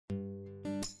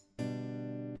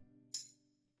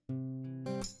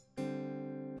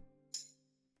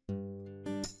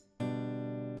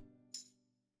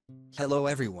Hello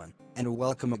everyone, and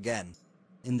welcome again.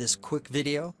 In this quick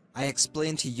video, I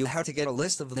explain to you how to get a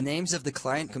list of the names of the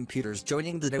client computers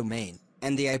joining the domain,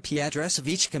 and the IP address of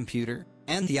each computer,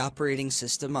 and the operating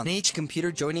system on each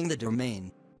computer joining the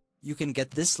domain. You can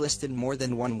get this list in more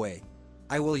than one way.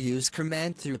 I will use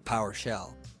command through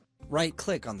PowerShell.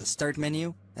 Right-click on the Start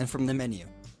menu, and from the menu,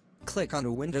 click on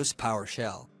the Windows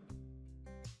PowerShell.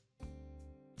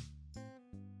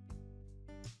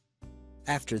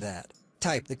 After that,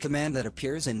 type the command that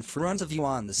appears in front of you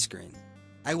on the screen.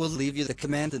 I will leave you the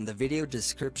command in the video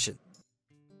description.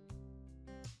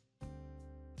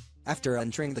 After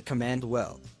entering the command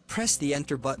well, press the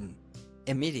Enter button.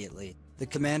 Immediately, the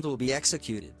command will be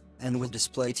executed, and will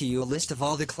display to you a list of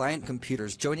all the client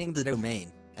computers joining the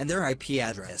domain, and their IP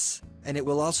address, and it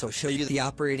will also show you the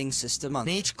operating system on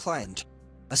each client.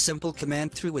 A simple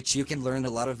command through which you can learn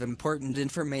a lot of important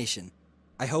information.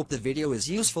 I hope the video is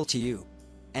useful to you.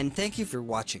 And thank you for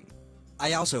watching.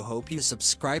 I also hope you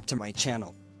subscribe to my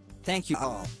channel. Thank you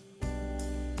all.